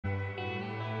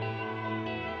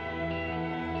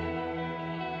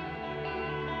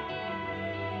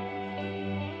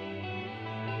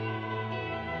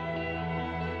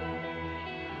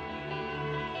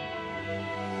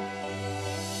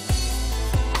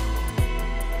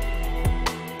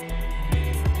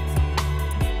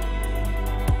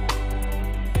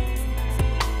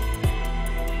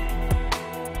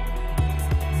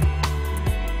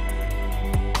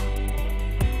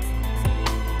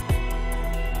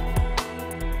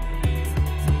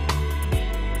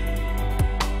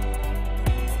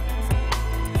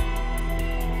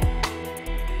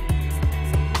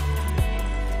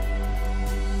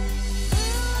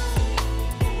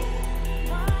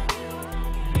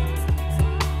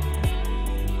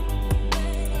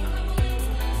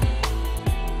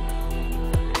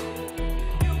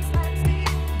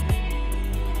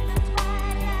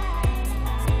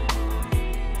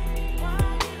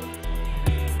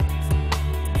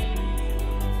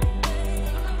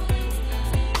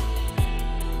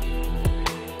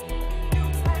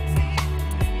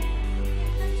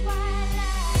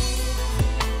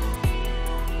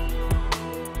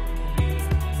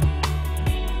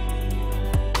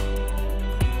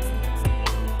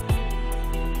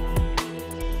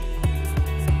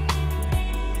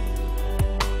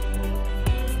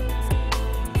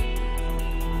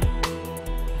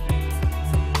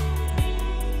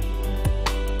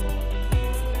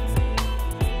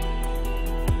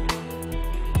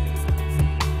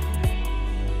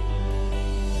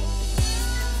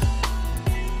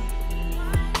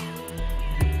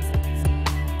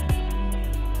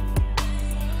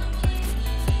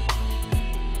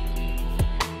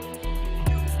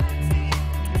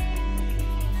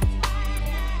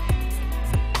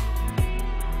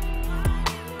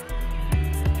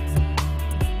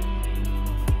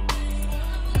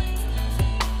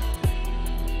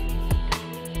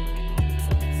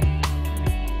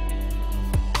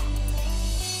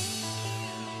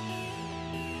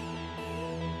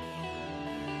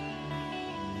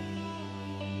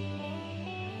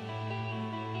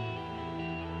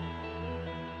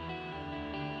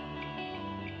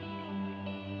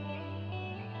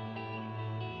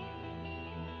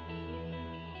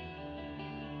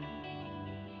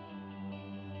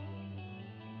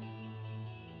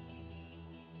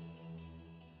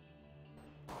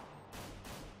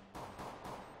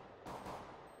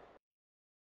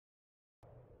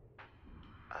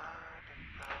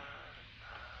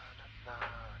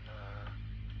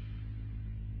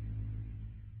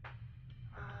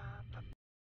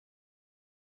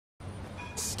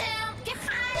Stamp your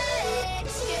hind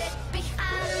legs, get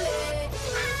behind me.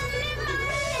 I need my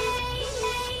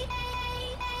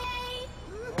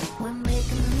we're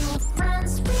making new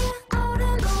friends, we're out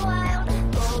in the wild.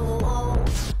 Oh, oh,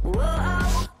 whoa,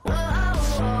 whoa,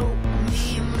 whoa. Me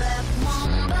and Black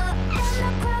Mamba and the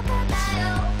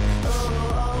crocodile. Oh,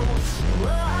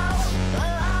 whoa,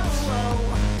 whoa,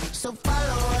 whoa. So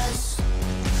follow us,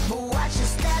 but watch your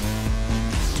step.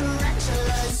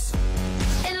 Tarantulas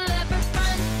in labyrinth,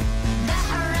 that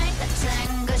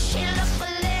orangutan, she look a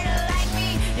little like me.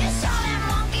 It's all that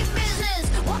monkey business.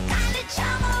 What kind of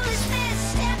jungle is this?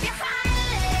 Stamp your hind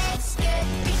legs, get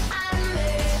behind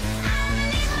me. I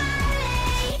need my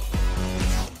leg.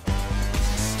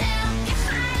 Stamp your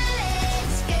hind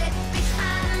legs, get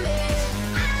behind me.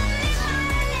 I need my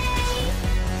leg.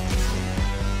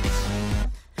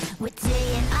 We're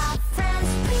taking our friends,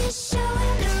 please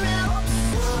showing the ropes.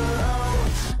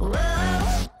 Whoa, whoa,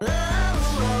 whoa,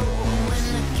 whoa. When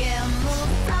the camel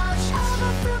approach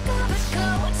over brook over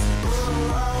goats. Whoa,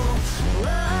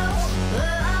 whoa,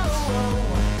 whoa,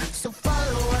 whoa. So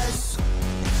follow us,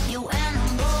 you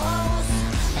animals,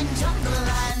 and jump the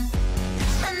line.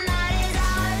 The night is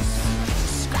ours.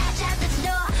 Scratch at the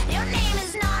door, your name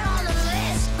is not on the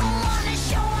list. Go on and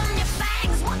show 'em your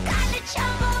fangs. What kind of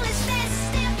jungle is this?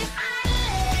 Stamp your hind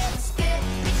legs, get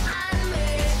behind me.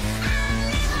 I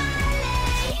need my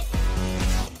leg.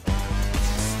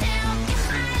 Stamp your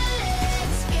hind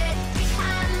legs, get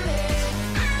behind me.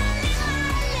 I need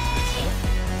my leg.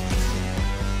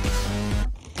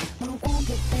 We won't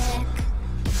get back,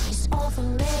 it's over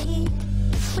late.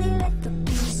 We let the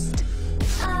beast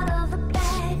out of the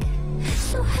bag.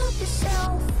 So help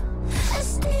yourself and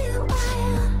stay a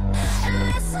while and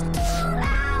listen to how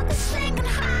loud this thing can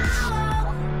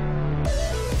howl.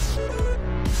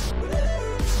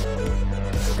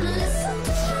 Listen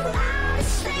to how loud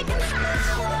this thing can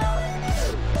howl.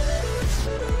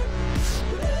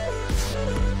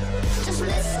 Just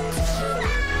listen to how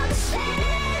loud this thing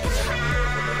can howl.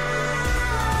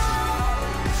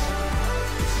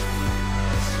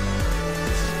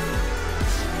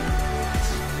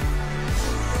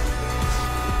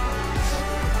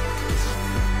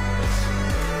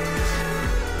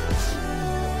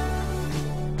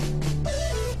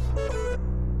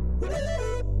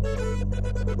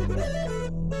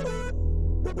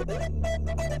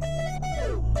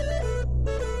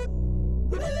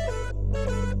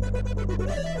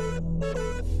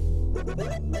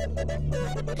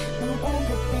 We won't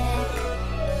get back,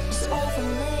 it's over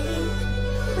late.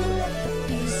 We let the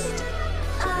beast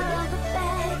out of the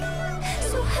bag.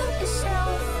 So help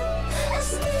yourself and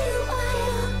stay a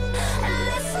while and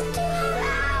listen to how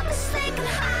loud this thing can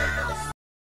howl.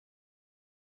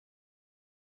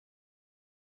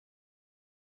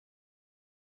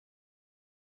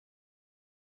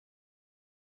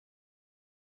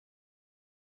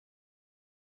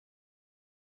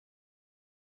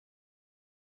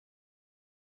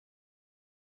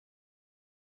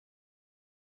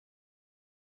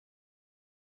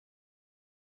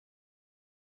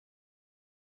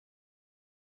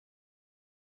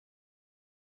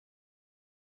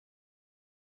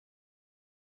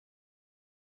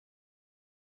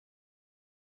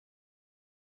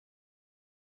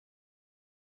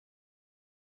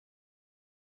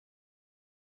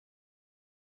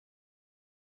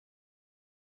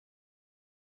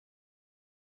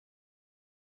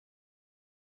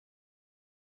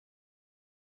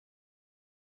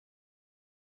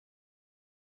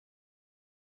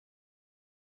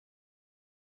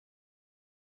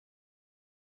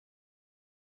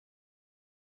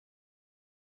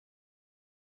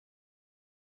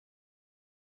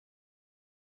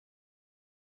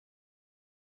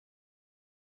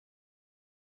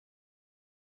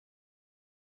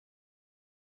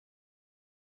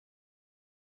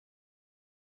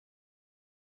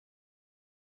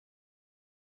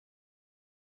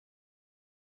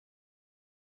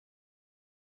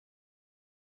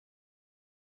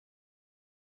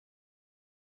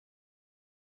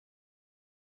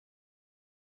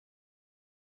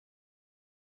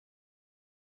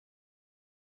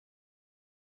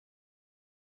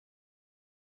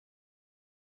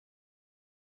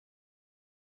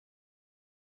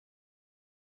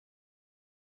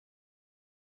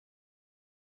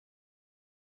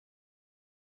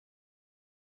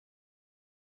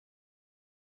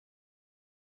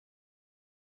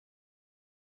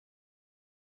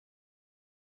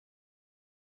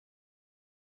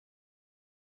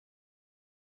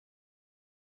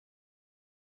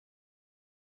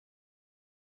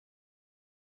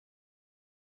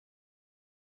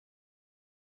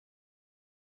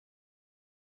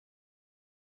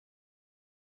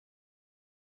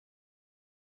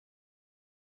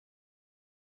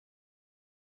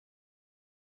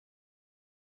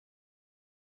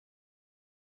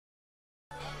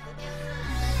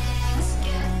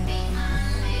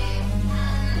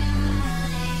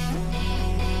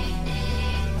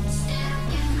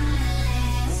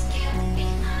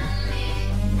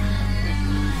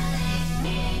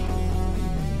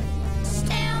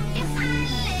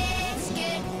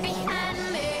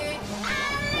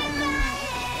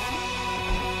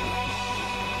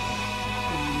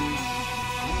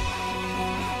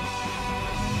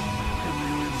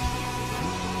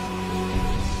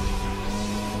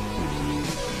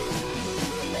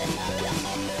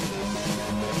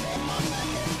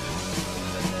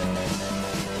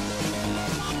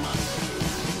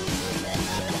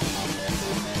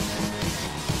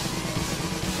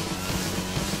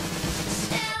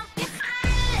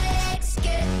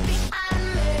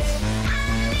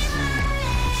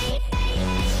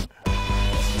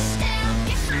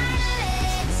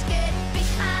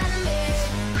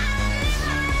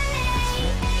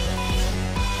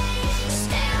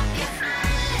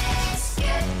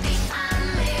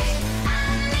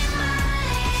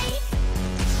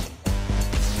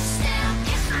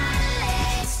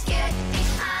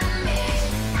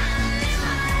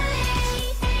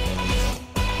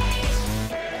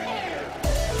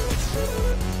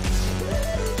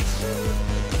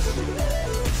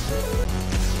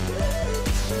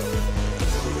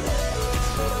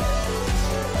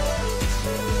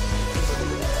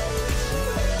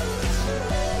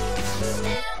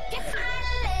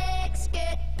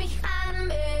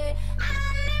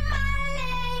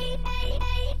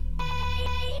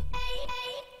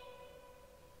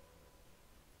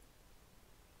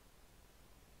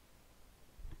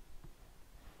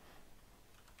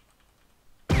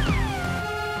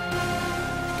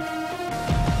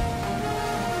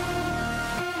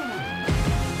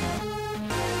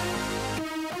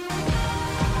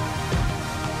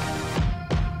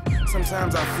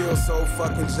 Sometimes I feel so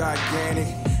fucking gigantic,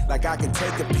 like I could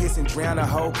take a piss and drown a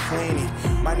whole planet.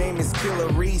 My name is Killer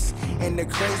Reese, and the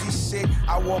crazy shit,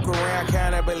 I walk around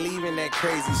kinda believing that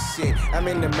crazy shit. I'm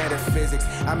into metaphysics,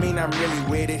 I mean I'm really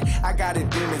with it. I got a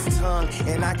demon's tongue,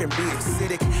 and I can be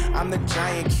acidic. I'm the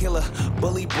giant killer,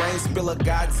 bully brain spiller,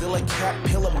 Godzilla, cat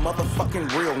pillar,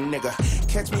 motherfucking real nigga.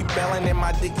 Catch me bellin' in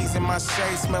my dickies and my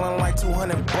shade, smelling like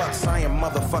 $200. I am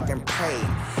motherfucking paid.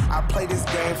 I play this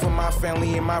game for my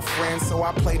family and my friends, so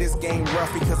I play this game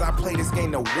rough because I play this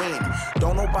game to win.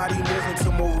 Don't nobody move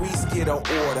until Maurice get an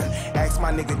order. Ask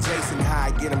my nigga Jason how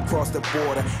I get him cross the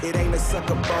border. It ain't a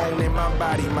sucker bone in my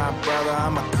body, my brother.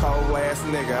 I'm a cold ass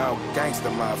nigga, oh gangster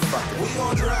motherfucker. We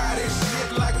gon' drive this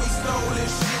shit like we stole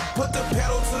this shit. Put the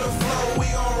pedal to the floor, we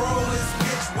gon' roll this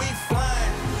bitch. We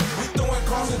flying, we throwing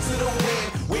caution to the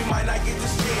wind. We might not get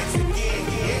this chance again,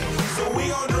 yeah. So we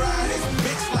gon' drive this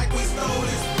bitch like we stole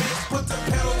this bitch. Put the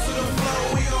pedal to the floor,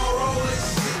 we gon' roll this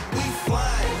shit. We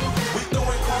flying, we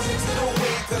throwing caution to the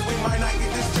wind, cause we might not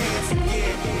get this chance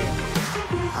again,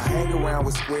 yeah. I hang around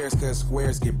with squares cause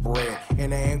squares get bread,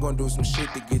 and they ain't gonna do some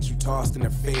shit to get you tossed in the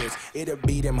feds. It'll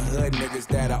be them hood niggas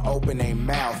that'll open their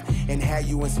mouth and have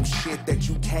you in some shit that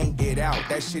you can't get out.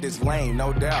 That shit is lame,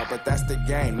 no doubt, but that's the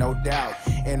game, no doubt.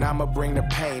 And I'ma bring the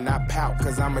pain, not pout,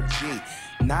 cause I'm a G.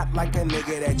 Not like a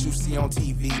nigga that you see on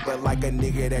TV, but like a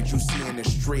nigga that you see in the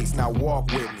streets. Now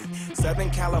walk with me.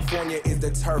 Southern California is the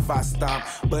turf I stomp,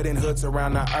 but in hoods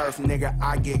around the earth, nigga,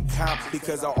 I get comped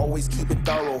because I always keep it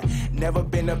thorough. Never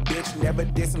been a bitch, never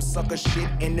did some sucker shit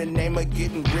in the name of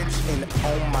getting rich. And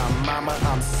oh my mama,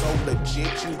 I'm so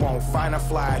legit. You won't find a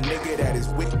fly nigga that is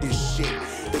with this shit.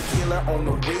 The killer on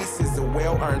the race is a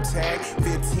well-earned tag.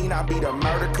 15, I be the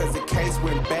murder cause the case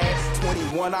went bad.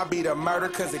 21, I be the murder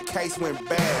cause the case went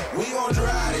bad. We gon'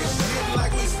 drive this shit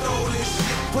like we stole this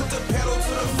shit. Put the pedal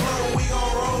to the floor, we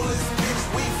gon' roll this bitch.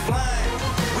 We flying,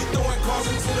 we throwing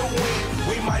caution to the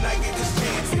wind. We might not get this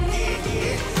chance again,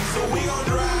 yeah. So we gon'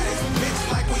 drive this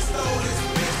bitch like we stole this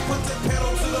bitch. Put the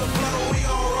pedal to the floor, we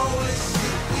gon' roll this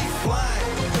shit. We flying,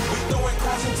 we throwing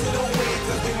caution to the wind,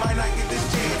 cause we might not get this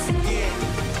chance again.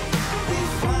 We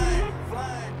flying,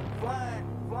 flying, flying,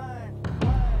 flying,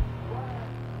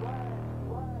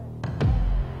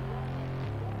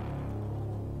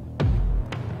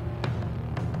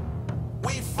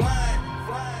 we flying,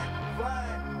 flying,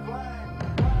 flying, flying.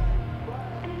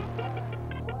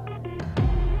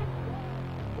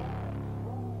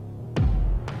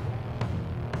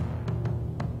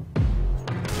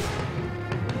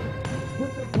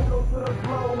 Put the pedal to the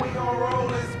floor, we gon' roll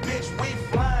this bitch, we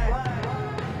flying.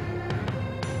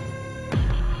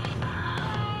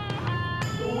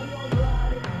 So we gon'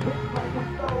 drive this bitch like we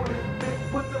stole this bitch.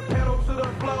 Put the pedal to the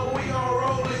floor, we gon'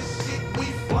 roll this shit, we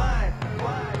flying.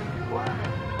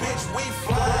 Bitch, we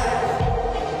flying.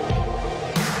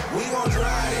 We gon'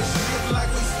 drive this shit like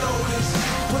we stole this shit.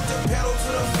 Put the pedal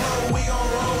to the floor, we gon'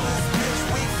 roll this bitch,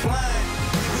 we flying.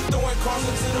 We throwing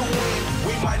caution to the wind,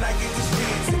 we might not get this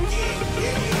chance again,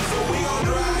 yeah. So we gon'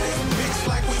 drive this bitch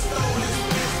like we stole this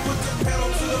bitch. Put the pedal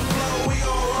to the floor, we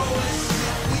gon' roll this shit,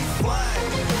 we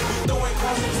flying. We throwing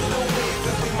caution to the wind,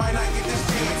 cause we might not get this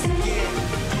chance again.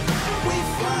 We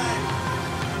flying.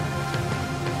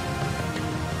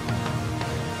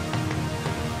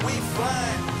 We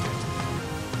flying.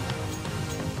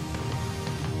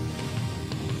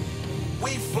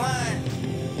 We flying.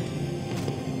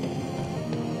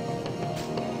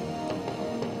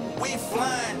 We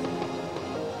flying.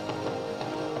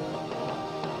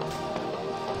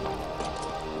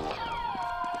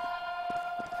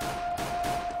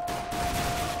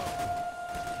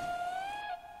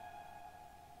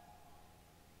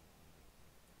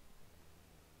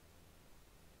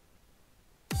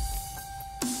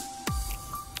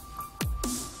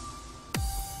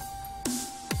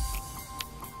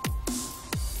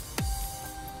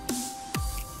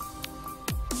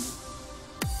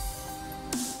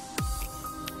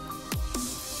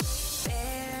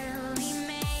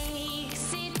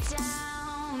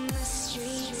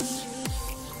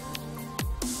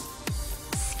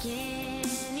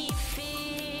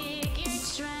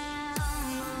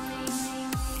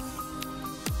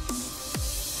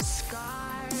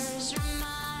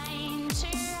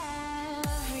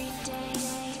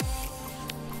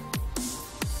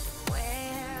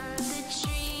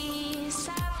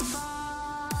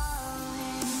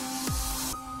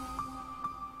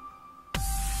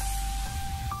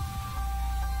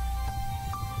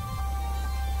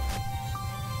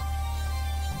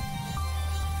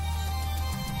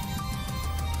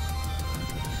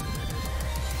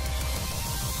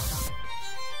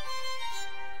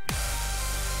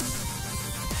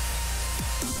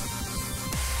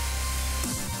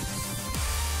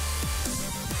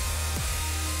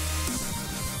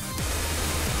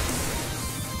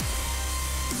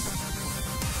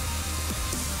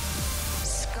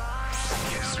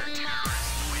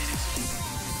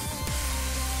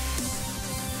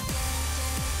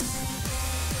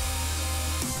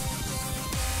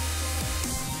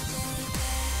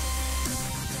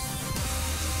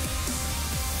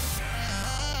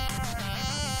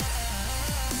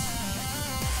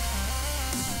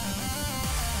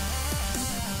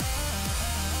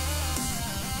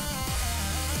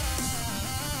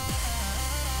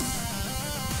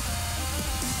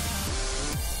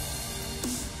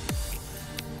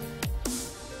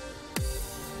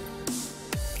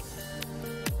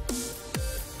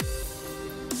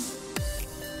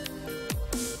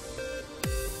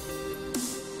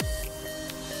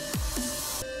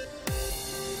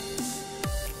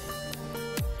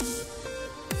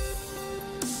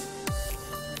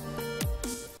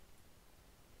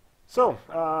 So,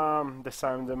 this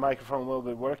time the microphone will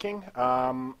be working.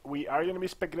 We are going to be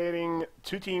speculating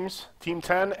two teams, Team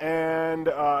 10 and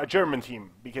a German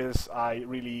team, because I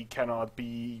really cannot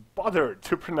be bothered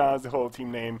to pronounce the whole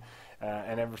team name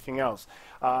and everything else.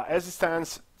 As it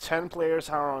stands, 10 players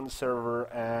are on the server,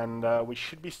 and we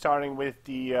should be starting with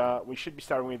the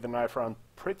knife round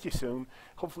pretty soon.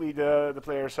 Hopefully, the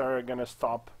players are going to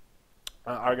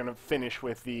finish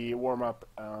with the warm up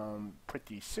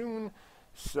pretty soon.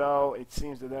 So it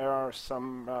seems that there are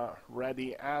some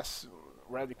ready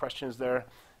questions there.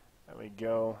 There we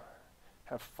go.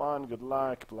 Have fun, good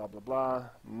luck, blah blah blah.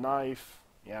 Knife,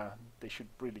 yeah, they should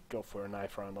really go for a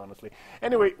knife round, honestly.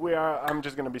 Anyway, I'm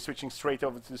just gonna be switching straight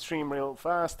over to the stream real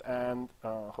fast, and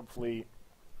hopefully,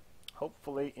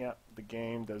 yeah,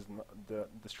 the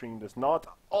stream does not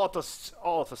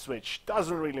auto switch.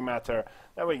 Doesn't really matter.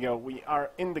 There we go. We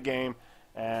are in the game.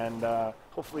 And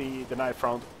hopefully the knife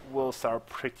round will start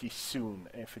pretty soon.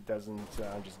 If it doesn't,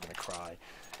 I'm just gonna cry.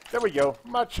 There we go.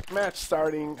 Match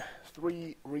starting.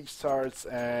 3 restarts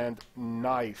and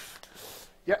knife.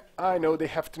 Yeah, I know they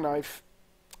have to knife.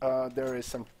 There is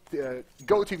some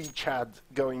Go4CSGO chat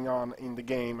going on in the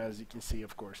game, as you can see,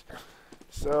 of course.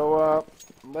 So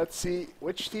let's see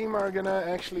which team are gonna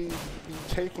actually be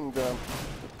taking the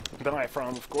knife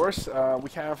round, of course.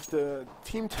 We have the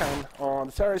Team 10 on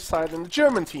the terrorist side and the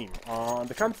German team on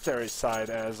the counter-terrorist side,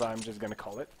 as I'm just gonna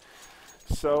call it.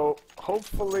 So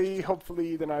hopefully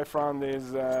the knife round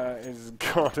is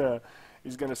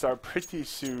gonna start pretty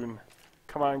soon.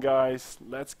 Come on, guys,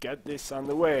 let's get this on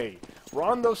the way.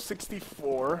 Rondo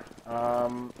 64,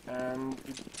 and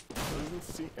it doesn't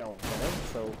see. Oh, okay.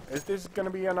 So is this gonna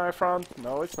be a knife round?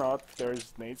 No, it's not.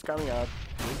 There's nades coming out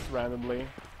just randomly.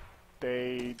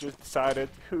 They just decided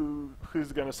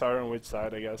who's gonna start on which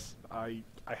side. I guess I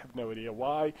have no idea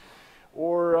why,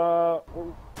 or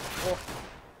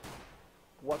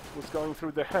what was going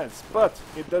through their heads. But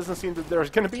it doesn't seem that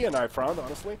there's gonna be a knife round,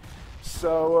 honestly.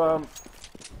 So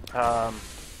so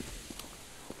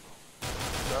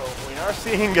we are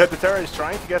seeing the terrorists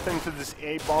trying to get into this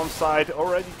A bomb side,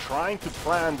 already trying to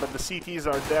plan, but the CTs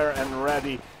are there and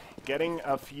ready. Getting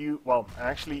a few, well,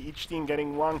 actually each team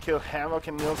getting 1 kill. Havoc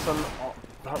and Nilsson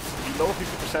below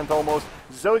 50% almost.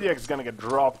 Zodiac's gonna get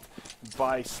dropped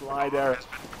by Slider,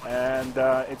 and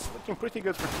it's looking pretty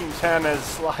good for Team 10 as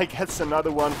Sly gets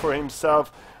another one for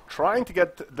himself. Trying to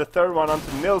get the third one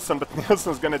onto Nilsson, but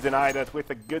Nilsson's gonna deny that with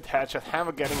a good headshot.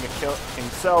 Havoc getting a kill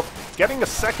himself. Getting a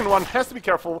second one, has to be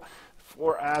careful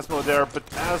for Asmo there, but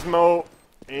Asmo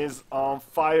is on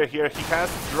fire here. He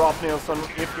has to drop Nilsson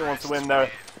if he wants to win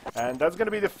there. And that's going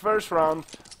to be the first round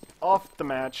of the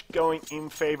match going in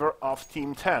favor of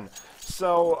Team 10.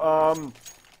 So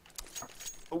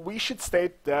we should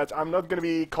state that I'm not going to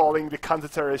be calling the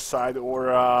counter-terrorist side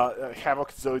or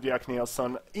Havoc, Zodiac,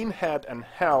 Nilsson in head and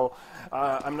hell.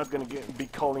 I'm not going to be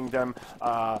calling them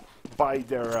by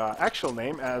their actual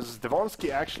name, as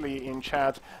Devonsky actually in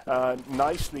chat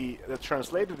nicely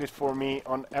translated it for me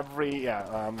on every,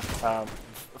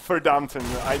 verdammten.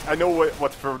 I know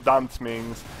what verdammt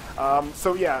means.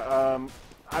 So yeah,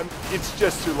 it's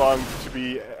just too long to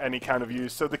be any kind of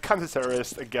use. So the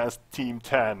counter-terrorist against Team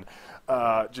 10,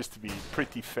 just to be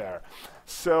pretty fair.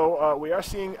 So we are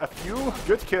seeing a few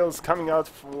good kills coming out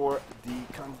for the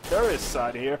counter-terrorist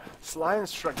side here. Sly and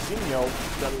Straxinho,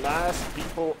 the last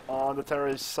people on the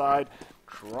terrorist side,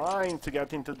 trying to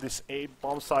get into this A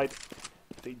bomb site.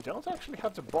 They don't actually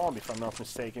have the bomb, if I'm not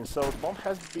mistaken. So the bomb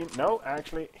has been... No,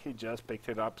 actually, he just picked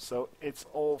it up, so it's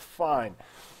all fine.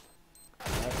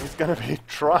 He's going to be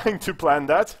trying to plant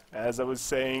that, as I was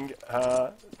saying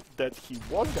that he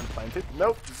was going to plant it.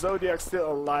 Nope, Zodiac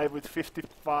still alive with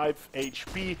 55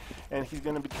 HP, and he's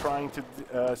going to be trying to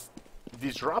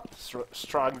disrupt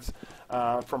Strugs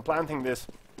from planting this.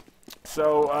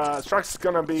 So Strux is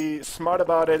gonna be smart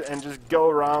about it and just go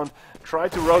around, try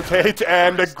to rotate,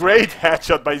 and a great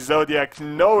headshot by Zodiac,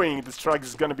 knowing the Strux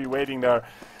is gonna be waiting there.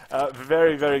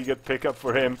 Very, very good pickup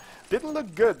for him. Didn't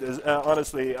look good,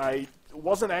 honestly. I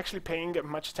wasn't actually paying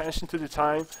much attention to the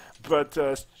time, but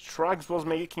Strux was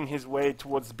making his way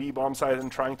towards the B bomb side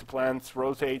and trying to plant,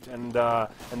 rotate, and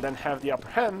then have the upper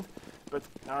hand. But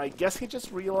I guess he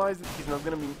just realized that he's not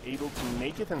going to be able to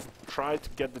make it and try to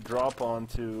get the drop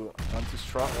onto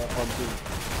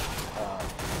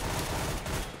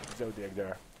Zodiac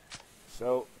there.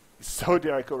 So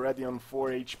Zodiac already on 4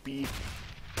 HP,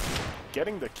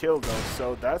 getting the kill though.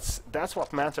 So that's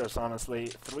what matters,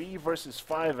 honestly. 3 versus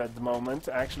 5 at the moment.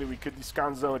 Actually, we could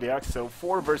discount Zodiac, so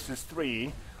 4 versus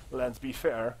 3. Let's be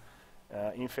fair,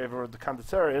 in favor of the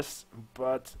counter-terrorists,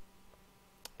 but.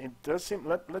 it does seem.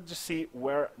 Let's just see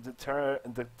where the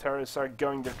terrorists are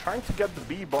going. They're trying to get the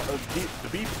B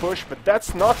push, but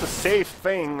that's not a safe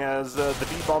thing, as the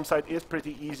B bomb site is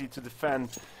pretty easy to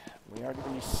defend. We are going to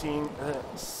be seeing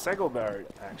Segelberg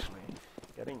actually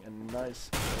getting a nice.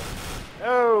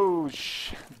 Oh,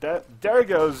 there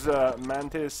goes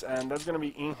Mantis, and that's going to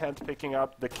be Inhead picking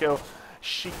up the kill.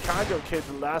 Chicago Kid,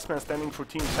 the last man standing for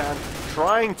Team 10,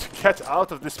 trying to get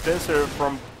out of this pincer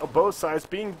from both sides,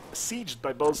 being sieged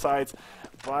by both sides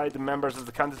by the members of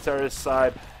the counter-terrorist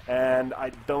side, and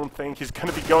I don't think he's going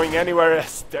to be going anywhere,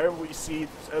 as there we see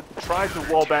try to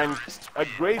wallbang, a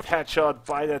great headshot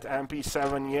by that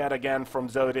MP7 yet again from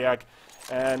Zodiac,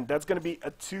 and that's going to be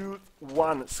a 2-1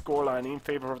 scoreline in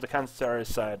favor of the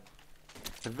counter-terrorist side.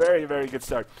 A very, very good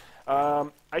start.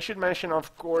 I should mention,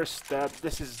 of course, that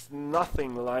this is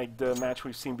nothing like the match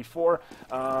we've seen before.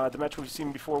 The match we've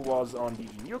seen before was on the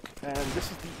Nuke, and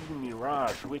this is the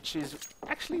Mirage, which is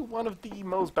actually one of the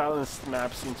most balanced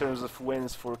maps in terms of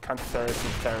wins for counter-terrorist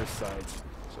and terrorist sides.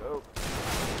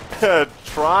 So,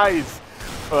 tries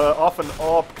off and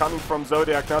up coming from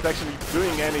Zodiac, not actually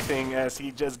doing anything, as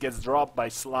he just gets dropped by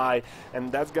Sly, and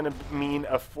that's gonna mean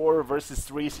a 4 versus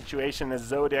 3 situation, as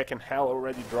Zodiac and Hell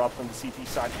already dropped on the CT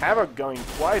side. Havoc going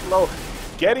quite low,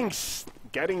 getting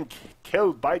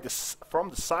killed by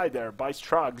from the side there by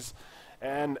Strugs,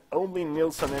 and only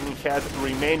Nilsson and Inhead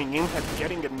remaining. Inhead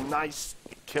getting a nice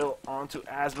kill onto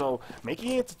Asmo,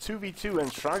 making it 2v2,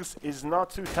 and Strugs is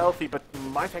not too healthy, but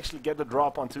might actually get the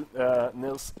drop onto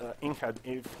Inhead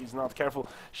if he's not careful.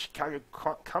 Chicago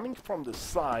coming from the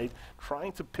side,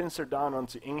 trying to pincer down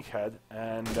onto Inhead,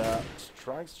 and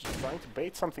Strugs just trying to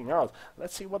bait something out.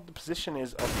 Let's see what the position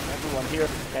is of everyone here,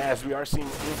 as we are seeing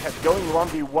Inhead going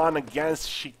 1v1 against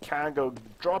Chicago,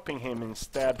 dropping him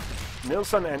instead.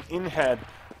 Nilsson and Inhead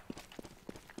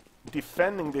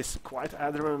defending this quite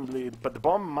admirably, but the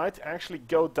bomb might actually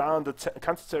go down. The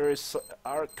counter-terrorists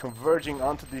are converging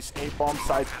onto this A-bomb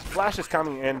site. Flash is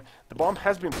coming in. The bomb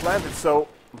has been planted, so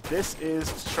this is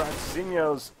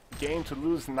Strazinho's game to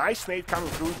lose. Nice nade coming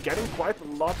through, getting quite a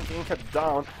lot of Inhead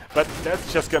down, but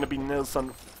that's just going to be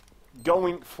Nilsson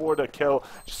going for the kill,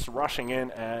 just rushing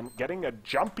in and getting a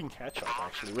jumping headshot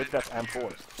actually with that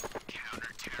M4.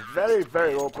 Very,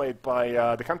 very well played by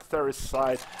the counter-terrorist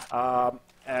side.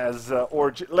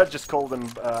 Let's just call them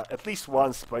at least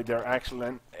once by their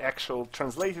actual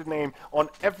translated name, on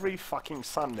every fucking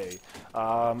Sunday.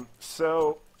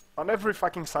 So on every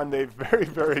fucking Sunday, very,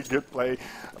 very good play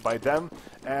by them,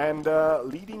 and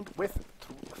leading with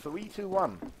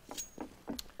 3-2-1.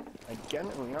 Again,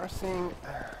 we are seeing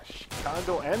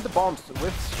Chicago and the bombs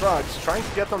with Strugs trying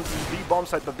to get on the B bomb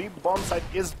site. The B bomb site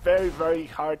is very, very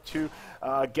hard to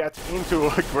get into.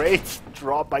 A great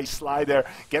drop by Sly there,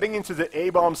 getting into the A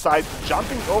bomb site,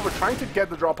 jumping over, trying to get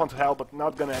the drop onto Hell, but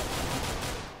not gonna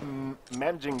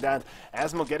managing that.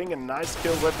 Asmo getting a nice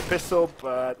kill with the pistol,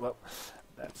 but well,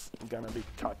 that's gonna be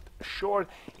cut short.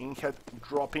 Inhead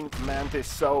dropping Mantis,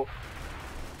 so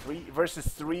 3 versus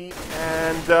 3,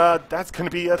 and that's going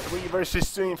to be a 3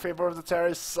 versus 2 in favor of the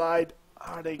terrorist side.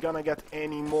 Are they going to get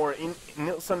any more?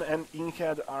 Nilsson and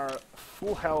Inhead are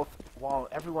full health, while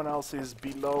everyone else is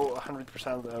below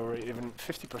 100% or even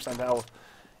 50% health.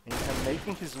 And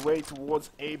making his way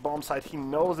towards a bomb site. He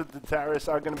knows that the terrorists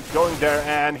are going to be going there,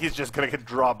 and he's just going to get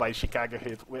dropped by Chicago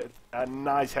Hit with a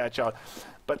nice headshot.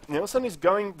 But Nilsson is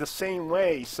going the same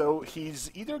way, so he's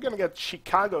either going to get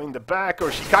Chicago in the back,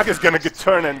 or Chicago's going to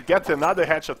turn and get another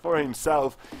headshot for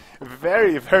himself.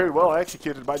 Very, very well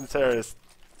executed by the terrorists.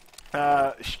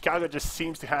 Chicago just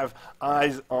seems to have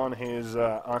eyes on his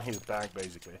back,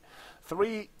 basically.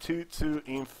 3-2-2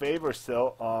 in favor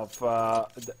still of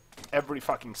every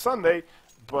fucking Sunday,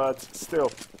 but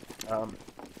still,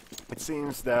 it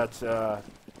seems that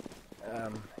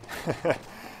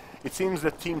it seems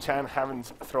that Team 10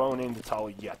 haven't thrown in the towel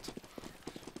yet.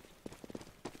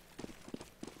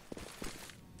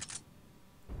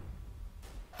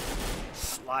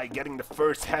 Sly getting the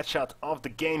first headshot of the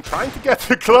game, trying to get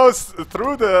close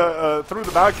through the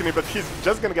balcony, but he's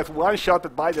just gonna get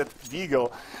one-shotted by that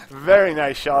Deagle. Very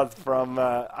nice shot from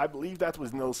I believe that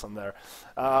was Nilsson there,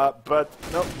 but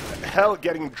no, Hell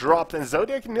getting dropped, and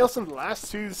Zodiac and Nilsson, the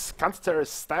last two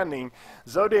counter-terrorists standing.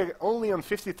 Zodiac only on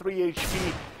 53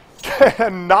 HP.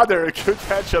 Another good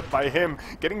headshot by him,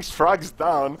 getting Strugs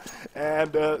down,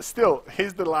 and still,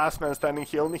 he's the last man standing.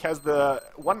 He only has the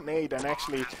one nade, and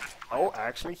actually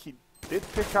he did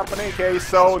pick up an AK,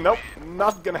 so nope,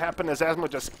 not gonna happen, as Asmo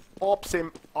just pops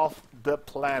him off the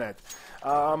planet.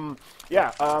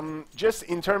 Just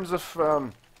in terms of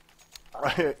the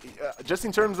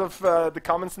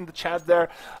comments in the chat there,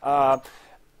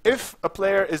 if a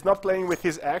player is not playing with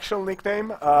his actual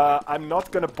nickname, I'm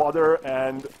not gonna bother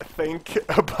and think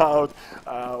about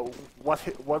what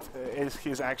is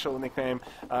his actual nickname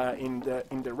in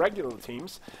the regular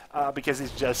teams, because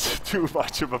it's just too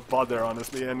much of a bother,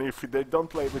 honestly. And if they don't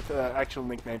play with actual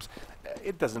nicknames,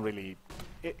 it doesn't really.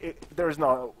 There is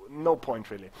no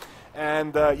point really.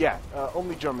 And yeah,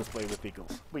 only Germans play with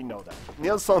Eagles. We know that.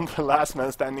 Nilsson, the last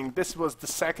man standing. This was the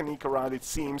second eco round, it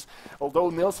seems. Although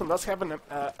Nilsson does have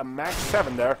a max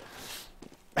 7 there.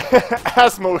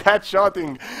 Asmo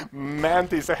headshotting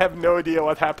Mantis. I have no idea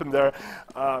what happened there.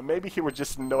 Maybe he was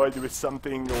just annoyed with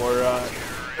something or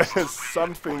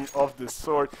something of the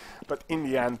sort. But in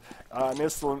the end,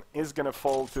 Nilsson is gonna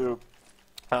fall to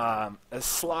a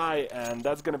Sly, and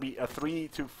that's going to be a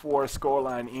 3-4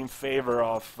 scoreline in favor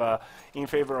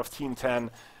of Team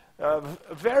 10. A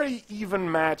very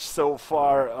even match so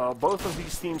far. Both of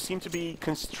these teams seem to be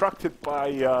constructed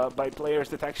by players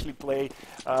that actually play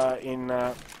in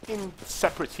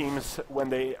separate teams when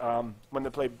they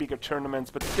play bigger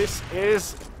tournaments. But this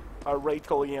is a Raid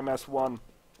Call EMS 1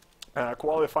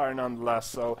 qualifier nonetheless,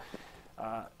 so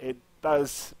it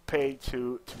does pay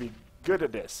to be good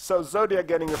at this. So Zodiac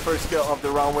getting the first kill of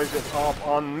the round with it up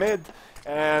on mid,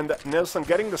 and Nilsson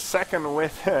getting the second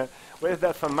with with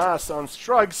that FAMAS on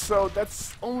Strugs. So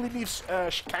that's only leaves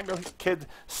Chicago Kid,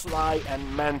 Sly,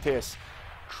 and Mantis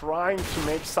trying to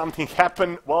make something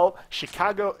happen. Well,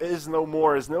 Chicago is no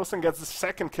more as Nilsson gets the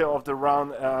second kill of the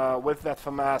round with that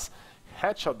FAMAS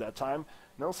headshot that time.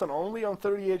 Nilsson only on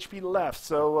 30 HP left,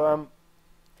 so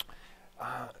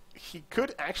he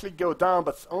could actually go down,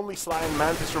 but only Sly and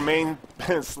Mantis remain.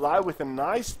 Sly with a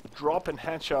nice drop and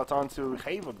headshot onto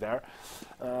Havoc there.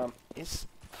 Is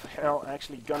Hell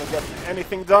actually gonna get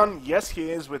anything done? Yes,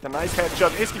 he is with a nice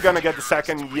headshot. Is he gonna get the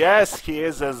second? Yes, he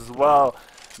is as well.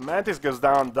 Mantis goes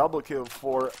down, double kill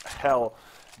for Hell.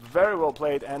 Very well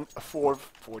played, and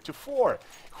 4-4.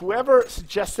 Whoever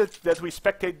suggested that we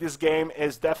spectate this game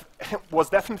is was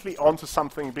definitely onto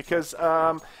something, because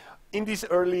in these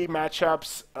early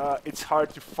matchups, it's hard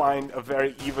to find a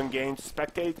very even game to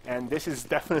spectate, and this is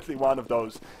definitely one of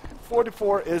those.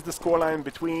 4-4 is the scoreline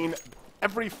between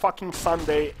every fucking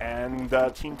Sunday and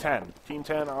Team 10. Team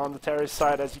 10 on the terrorist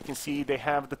side, as you can see, they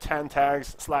have the 10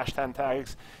 tags, /10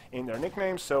 tags in their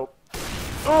nicknames, so...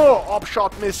 Oh, up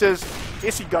shot misses.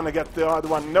 Is he gonna get the other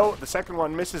one? No, the second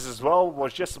one misses as well.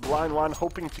 Was just a blind one,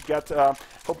 hoping to get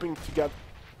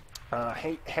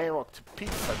Hayrock to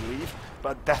peak, I believe,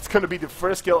 but that's going to be the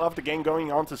first kill of the game,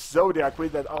 going on to Zodiac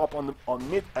with that up on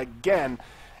mid again.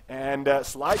 And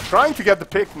Sly trying to get the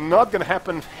pick, not going to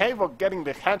happen. Hayrock getting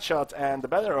the headshot and the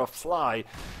better of Sly.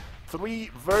 3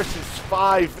 versus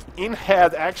 5 in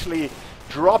head, actually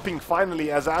dropping finally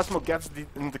as Asmo gets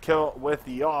the kill with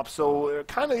the op. So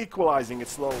kind of equalizing it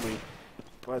slowly,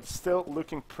 but still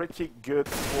looking pretty good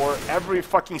for every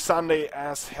fucking Sunday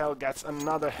as Hell gets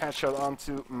another headshot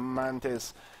onto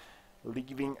Mantis,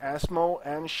 leaving Asmo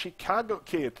and Chicago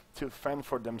Kid to fend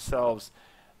for themselves.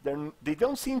 They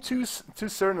don't seem too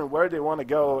certain where they want to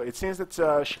go. It seems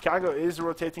that Chicago is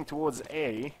rotating towards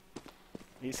A.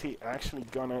 Is he actually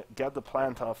gonna get the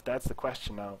plant off? That's the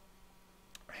question now.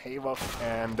 Havok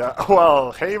and,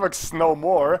 well, Havok's no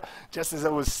more. Just as I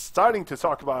was starting to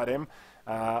talk about him,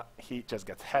 he just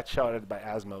gets headshotted by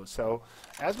Asmo. So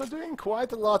Asmo doing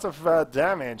quite a lot of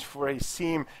damage for his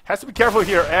team. Has to be careful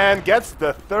here and gets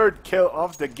the third kill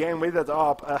of the game with it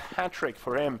up. A hat-trick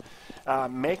for him,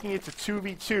 making it to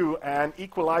 2v2 and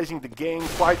equalizing the game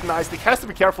quite nicely. Has to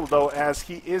be careful though, as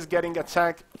he is getting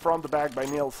attacked from the back by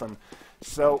Nilsson.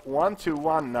 So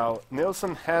 1-1 now.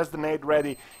 Nilsson has the nade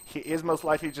ready. He is most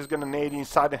likely just going to nade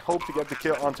inside and hope to get the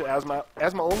kill onto Asma.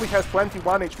 Asma only has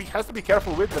 21 HP. Has to be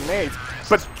careful with the nades,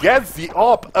 but gets the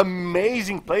op.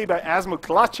 Amazing play by Asma,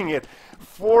 clutching it.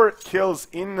 4 kills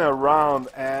in a round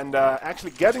and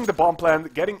actually getting the bomb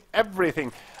plant, getting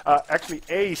everything. Actually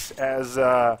ace as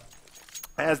the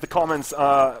comments.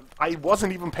 I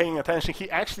wasn't even paying attention.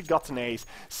 He actually got an ace.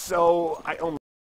 So I only